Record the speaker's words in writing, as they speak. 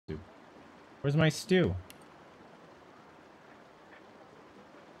Where's my stew?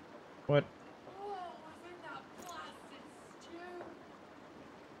 What?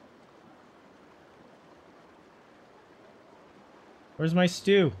 Where's my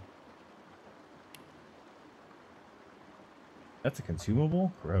stew? That's a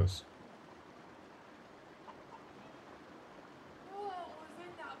consumable? Gross.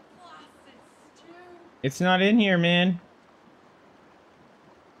 It's not in here, man.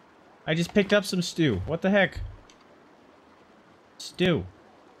 I just picked up some stew. What the heck? Stew.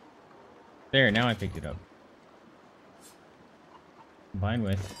 There, now I picked it up. Combined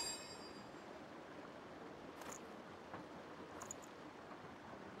with...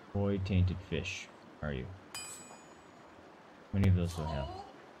 Void tainted fish. Where are you? How many of those do I have?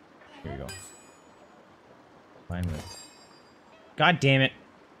 Here we go. Combined with... God damn it!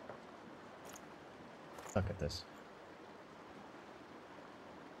 Suck at this.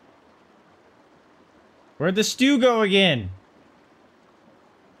 Where'd the stew go again?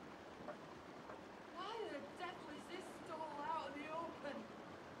 Why the devil is this stall out in the open?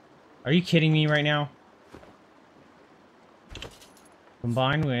 Are you kidding me right now?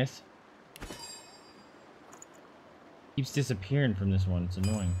 Combined with... Keeps disappearing from this one. It's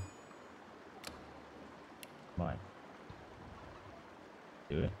annoying. Why?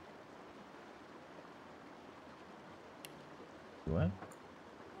 Do it. What?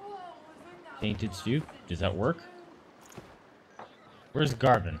 Tainted stew? Does that work? Where's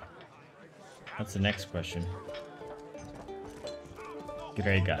Garvin? That's the next question.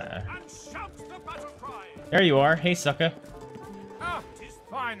 Great guy. There you are. Hey, sucker. Ah,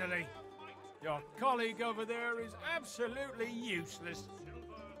 finally. Your colleague over there is absolutely useless.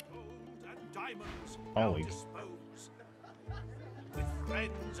 Colleague. With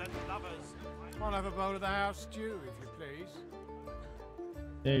friends and lovers. I'll have a bowl of the house stew, if you please.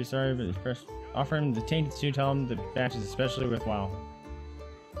 Yeah, sorry, but first offer him the tainted stew. Tell him the batch is especially worthwhile.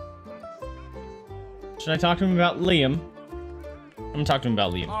 Should I talk to him about Liam? I'm gonna talk to him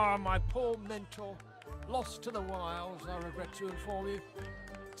about Liam. Ah, my poor mentor. Lost to the wilds, I regret to inform you.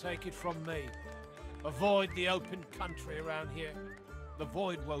 Take it from me. Avoid the open country around here. The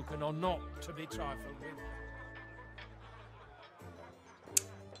void-woken are not to be trifled with.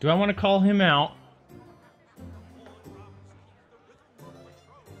 Do I want to call him out?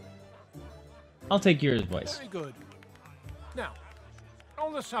 I'll take your advice. Very good. Now,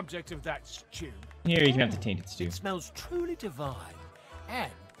 on the subject of that stew... Here, you can have the tainted stew. It smells truly divine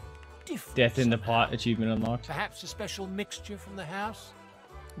and different. Death in the somehow. pot achievement unlocked. Perhaps a special mixture from the house?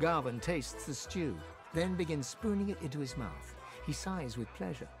 Garvin tastes the stew, then begins spooning it into his mouth. He sighs with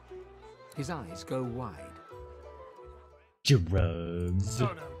pleasure. His eyes go wide. Drugs. Oh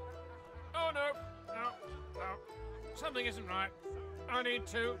no. Oh no. No. No. Something isn't right. I need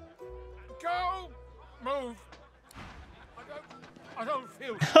to go. Move. I don't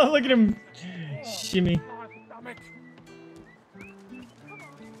feel. Oh, look at him shimmy. My stomach.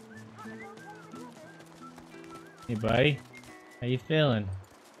 Hey, buddy. How you feeling?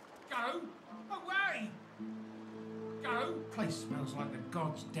 Go away. Go. Place smells like the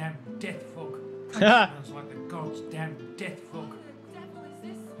god's damn death fog. Place smells like the god's damn death fog. The devil is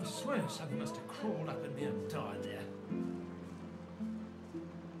this? I swear something must have crawled up in me and died there.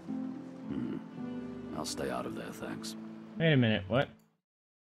 I'll stay out of there, thanks. Wait a minute, what?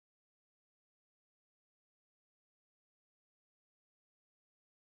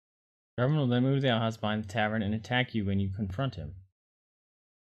 Garvin will then move the outhouse behind the tavern and attack you when you confront him.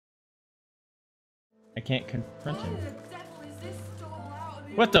 I can't confront him. Why the devil is this stall out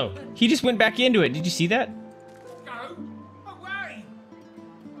in the What though? open? He just went back into it. Did you see that? Go away.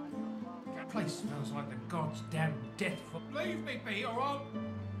 That place smells like the god's damn death fog. Leave me be, or I'll.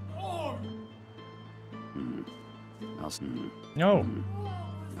 Oh. No.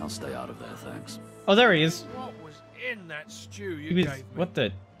 I'll stay out of there, thanks. Oh, there he is. What was in that stew you He was. gave me? What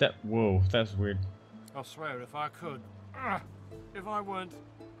the? That. Whoa, that's weird. I swear if I could. If I weren't.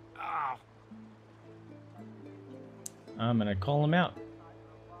 Ah. I'm gonna call him out.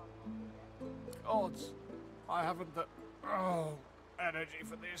 Odds. I haven't the energy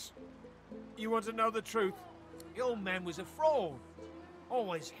for this. You want to know the truth? The old man was a fraud.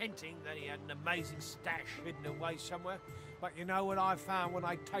 Always hinting that he had an amazing stash hidden away somewhere. But you know what I found when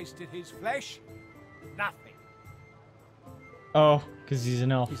I tasted his flesh? Nothing. Oh, because he's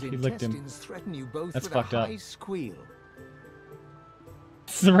an elf. His He licked him. intestines threaten you both That's with fucked a up. high squeal.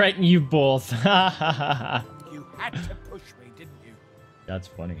 Threaten you both. Ha ha ha ha. You had to push me, didn't you? That's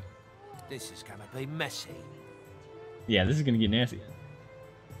funny. This is gonna be messy. Yeah, this is gonna get nasty.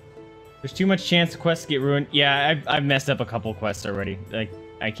 There's too much chance quests get ruined. Yeah, I've messed up a couple quests already. Like,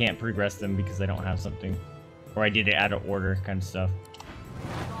 I can't progress them because I don't have something. Or I did it out of order kind of stuff.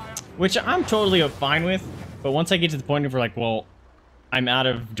 Which I'm totally fine with. But once I get to the point of like, well, I'm out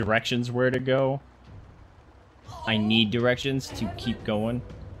of directions where to go. I need directions to keep going.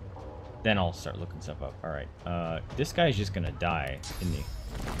 Then I'll start looking stuff up. Alright. This guy's just gonna die, isn't he?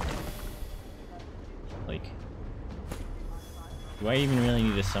 Like... Do I even really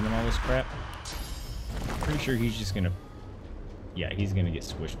need to summon all this crap? Pretty sure he's just gonna... Yeah, he's gonna get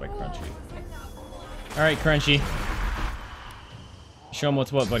squished by Crunchy. Alright, Crunchy. Show him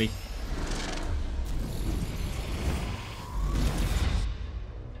what's what, buddy.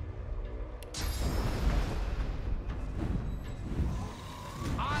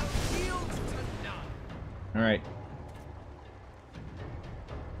 Alright.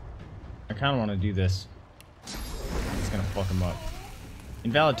 I kind of want to do this. It's gonna fuck him up.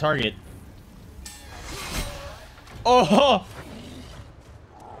 Invalid target. Oh!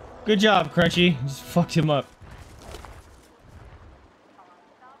 Good job, Crunchy. Just fucked him up.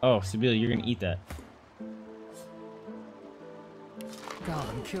 Oh, Sibylla, you're gonna eat that.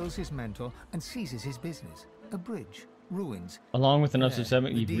 Garland kills his mentor and seizes his business. A bridge, ruins. Along with enough There,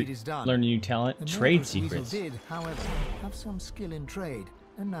 subsegment, the you deed is done. learn a new talent. The Trade murderous weasel secrets. did, however, have some skill in trade,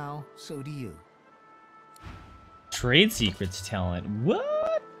 and now so do you. Trade secrets talent.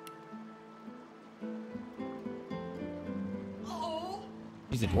 What? Oh,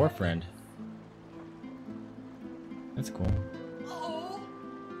 He's a dwarf friend. That's cool. oh,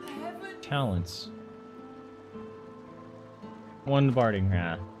 heaven. Talents. One barding.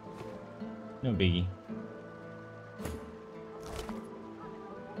 Ah. No biggie.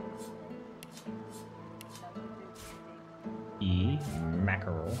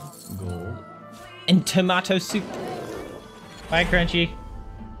 Mackerel, gold, and tomato soup. Bye, Crunchy.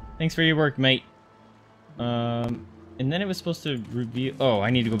 Thanks for your work, mate. And then it was supposed to reveal... Oh, I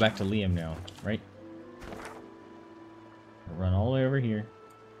need to go back to Liam now, right? Run all the way over here.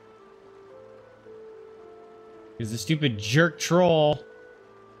 Because the stupid jerk troll...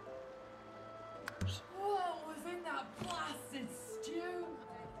 Oops. What was in that blasted stew?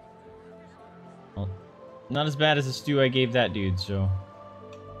 Well, not as bad as the stew I gave that dude, so...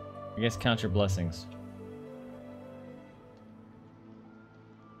 I guess count your blessings.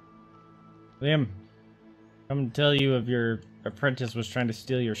 Liam, come to tell you if your apprentice was trying to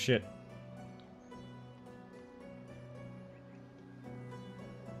steal your shit.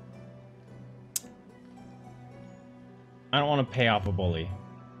 I don't want to pay off a bully.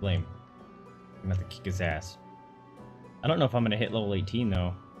 Lame. I'm gonna have to kick his ass. I don't know if I'm gonna hit level 18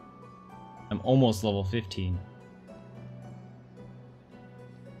 though. I'm almost level 15.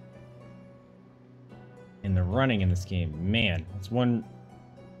 And the running in this game, man, it's one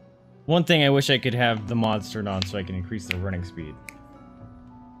thing I wish I could have the mods turned on so I can increase their running speed.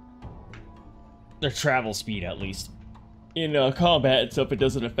 Their travel speed, at least. In combat and stuff, it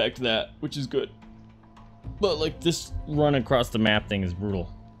doesn't affect that, which is good. But like this run across the map thing is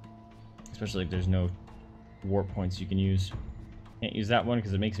brutal. Especially if there's no warp points you can use. Can't use that one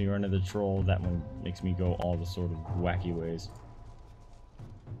because it makes me run into the troll. That one makes me go all the sort of wacky ways.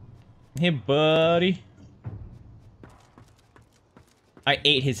 Hey, buddy. I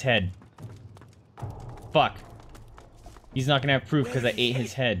ate his head. Fuck. He's not gonna have proof because I ate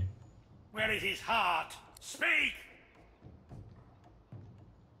his head. Where is his heart? Speak!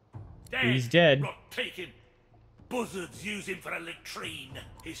 Dead. He's dead. Rot take him. Buzzards use him for a latrine.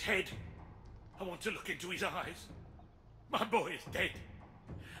 His head. I want to look into his eyes. My boy is dead.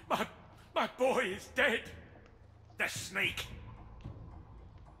 My boy is dead. The snake.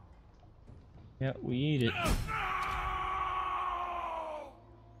 Yeah, we eat it.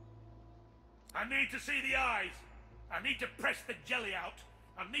 I need to see the eyes. I need to press the jelly out.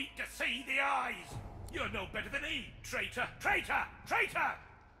 I need to see the eyes. You're no better than he, traitor, traitor, traitor.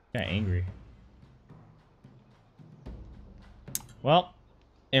 Got angry. Well,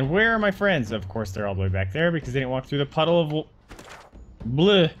 and where are my friends? Of course, they're all the way back there because they didn't walk through the puddle of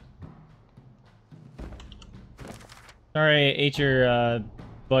bleh. Sorry, I ate your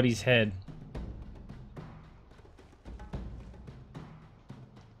buddy's head.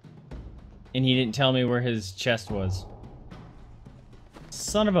 And he didn't tell me where his chest was.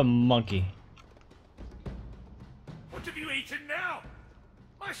 Son of a monkey. What have you eaten now?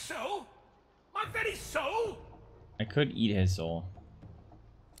 My soul? My very soul? I could eat his soul.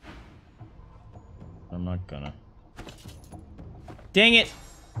 I'm not gonna. Dang it!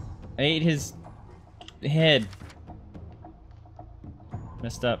 I ate his head.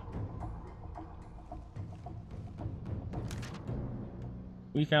 Messed up.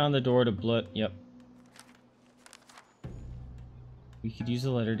 We found the door to blood. Yep. We could use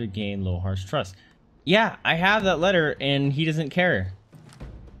the letter to gain Lohar's trust. Yeah, I have that letter and he doesn't care.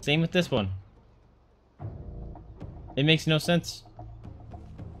 Same with this one. It makes no sense.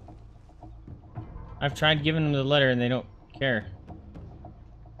 I've tried giving them the letter and they don't care.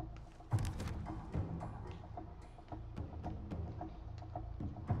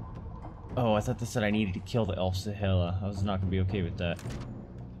 Oh, I thought this said I needed to kill the elf Sahela. I was not going to be okay with that.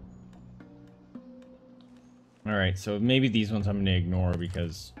 Alright, so maybe these ones I'm going to ignore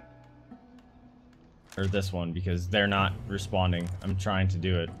because... Or this one, because they're not responding. I'm trying to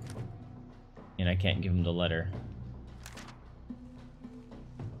do it. And I can't give them the letter.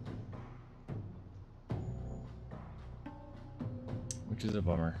 Which is a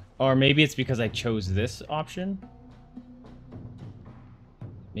bummer. Or maybe it's because I chose this option?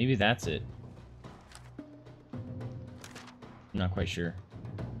 Maybe that's it. I'm not quite sure.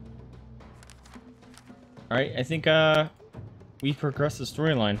 Alright, I think we progressed the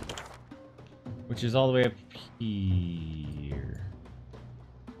storyline. Which is all the way up here.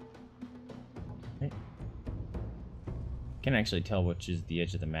 Okay. Can't actually tell which is the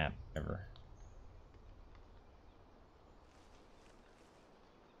edge of the map ever.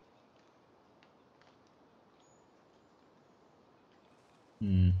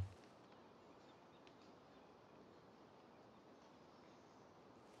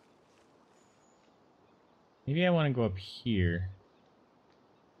 Maybe I want to go up here.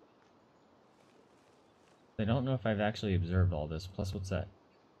 I don't know if I've actually observed all this. Plus, what's that?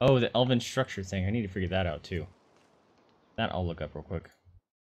 Oh, the elven structure thing. I need to figure that out, too. That I'll look up real quick.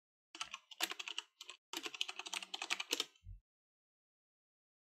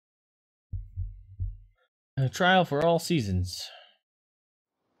 A trial for all seasons.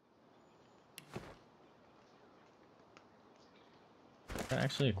 Is that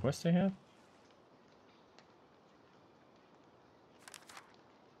actually a quest I have?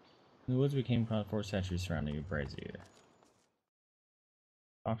 In the woods we came across 4 statues surrounding a brazier.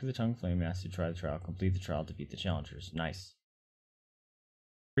 Talk to the tongue flame, ask to try the trial, complete the trial, defeat the challengers. Nice.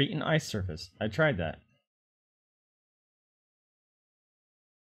 Create an ice surface. I tried that.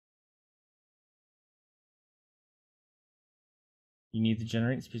 You need to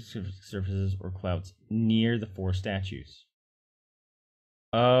generate specific surfaces or clouds near the 4 statues.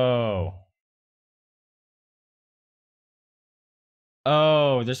 Oh.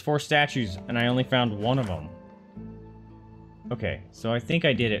 Oh, there's 4 statues, and I only found one of them. Okay, so I think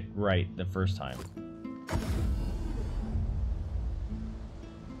I did it right the first time.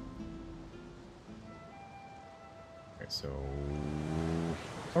 Okay, so...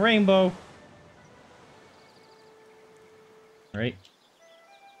 a rainbow! Right?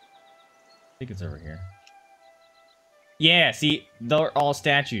 I think it's over here. Yeah, see, they're all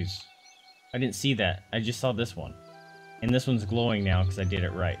statues. I didn't see that. I just saw this one. And this one's glowing now because I did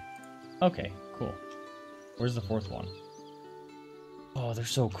it right. Okay, cool. Where's the 4th one? Oh, they're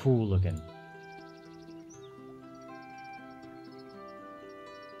so cool looking.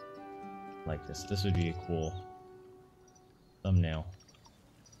 Like this. This would be a cool thumbnail.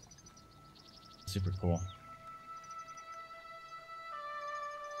 Super cool.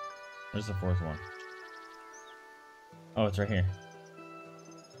 Where's the 4th one? Oh, it's right here.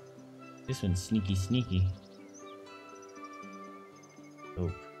 This one's sneaky, sneaky. Oh.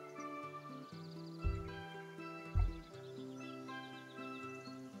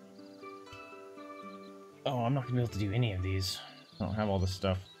 Oh, I'm not gonna be able to do any of these. I don't have all this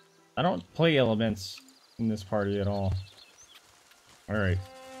stuff. I don't play elements in this party at all. Alright.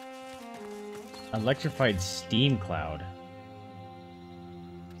 Electrified steam cloud.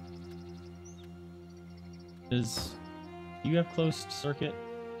 Do you have closed circuit?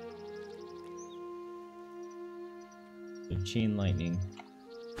 The chain lightning.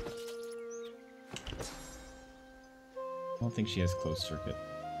 I don't think she has closed circuit.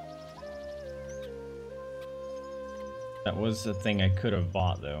 That was a thing I could have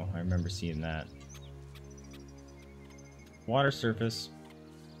bought though. I remember seeing that. Water surface.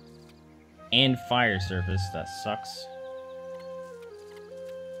 And fire surface. That sucks.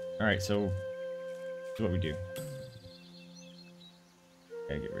 Alright, so here's what we do.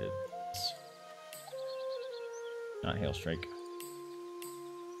 Gotta get rid of this. Not hail strike.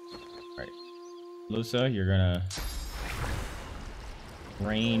 Alright. Lusa, you're gonna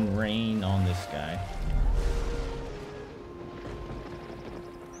rain on this guy.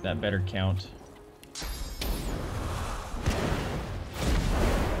 That better count.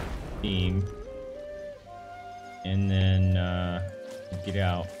 Beam. And then get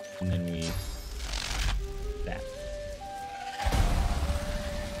out. And then we that.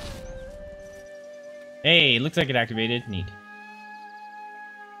 Hey, looks like it activated. Neat.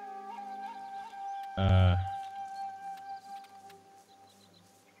 I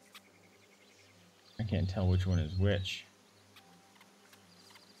can't tell which one is which.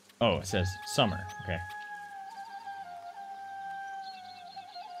 Oh, it says summer. Okay.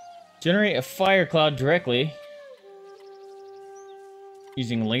 Generate a fire cloud directly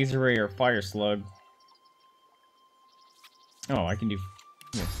using laser ray or fire slug. Oh, I can do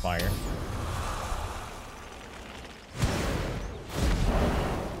fire.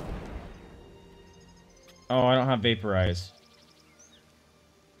 Oh, I don't have vaporize.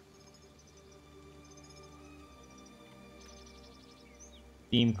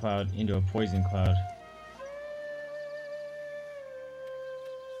 Steam cloud into a poison cloud.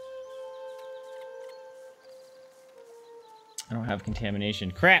 I don't have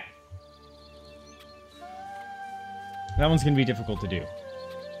contamination. Crap! That one's gonna be difficult to do.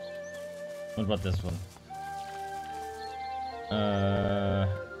 What about this one? I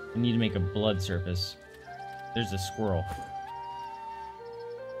need to make a blood surface. There's a squirrel.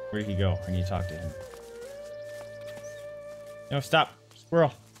 Where'd he go? I need to talk to him. No, stop!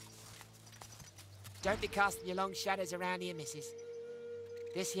 Squirrel! Don't be casting your long shadows around here, missus.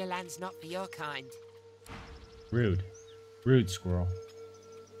 This here land's not for your kind. Rude. Rude, squirrel.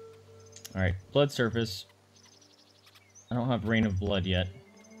 Alright, blood surface. I don't have Rain of Blood yet.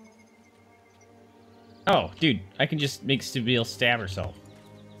 Oh, dude, I can just make Stabile stab herself.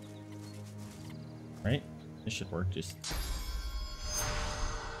 Right? This should work, just...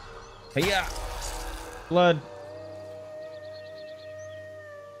 Hey-ya! Blood!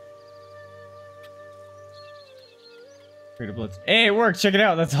 Create a blood... Hey, it worked! Check it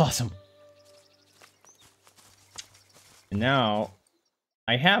out! That's awesome! And now,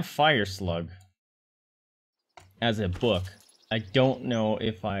 I have Fire Slug as a book. I don't know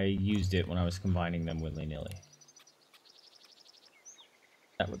if I used it when I was combining them willy-nilly.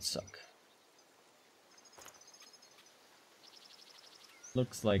 That would suck.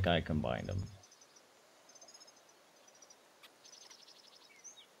 Looks like I combined them.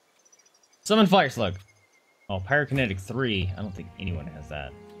 Summon Fire Slug! Oh, Pyrokinetic 3. I don't think anyone has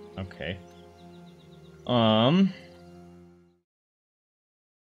that. Okay. How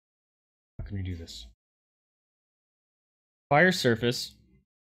can we do this? Fire surface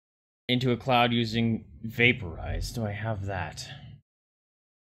into a cloud using vaporize. Do I have that?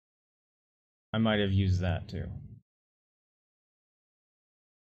 I might have used that too.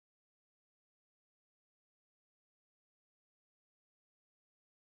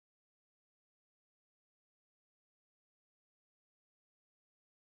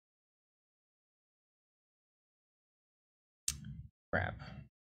 Crap.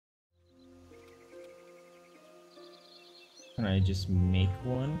 Can I just make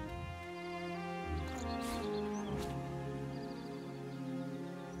one?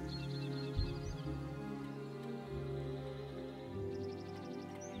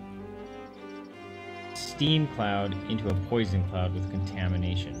 Steam cloud into a poison cloud with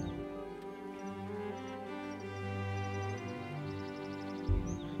contamination.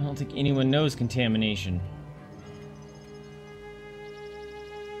 I don't think anyone knows contamination.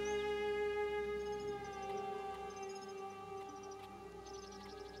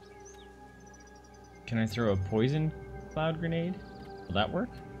 Can I throw a poison cloud grenade? Will that work?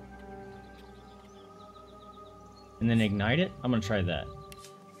 And then ignite it? I'm gonna try that.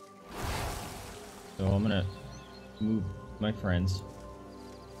 So I'm gonna move my friends.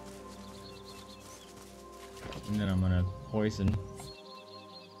 And then I'm gonna poison.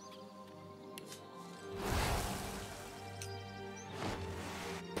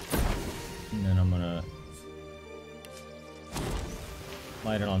 And then I'm gonna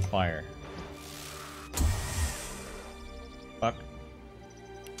light it on fire. Fuck.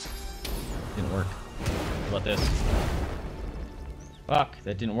 Didn't work. How about this? Fuck,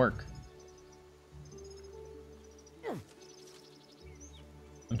 that didn't work.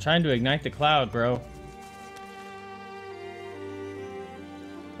 I'm trying to ignite the cloud, bro.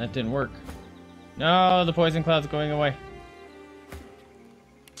 That didn't work. No, the poison cloud's going away.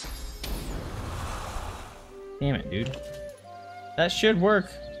 Damn it, dude. That should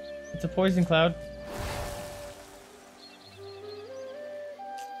work. It's a poison cloud.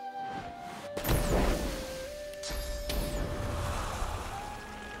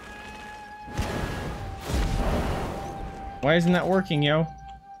 Why isn't that working, yo?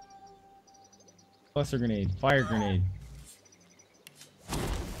 Cluster grenade, fire grenade.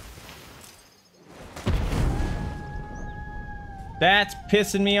 That's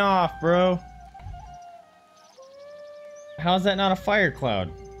pissing me off, bro. How's that not a fire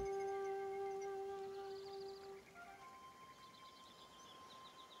cloud?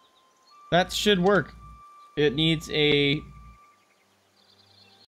 That should work. It needs a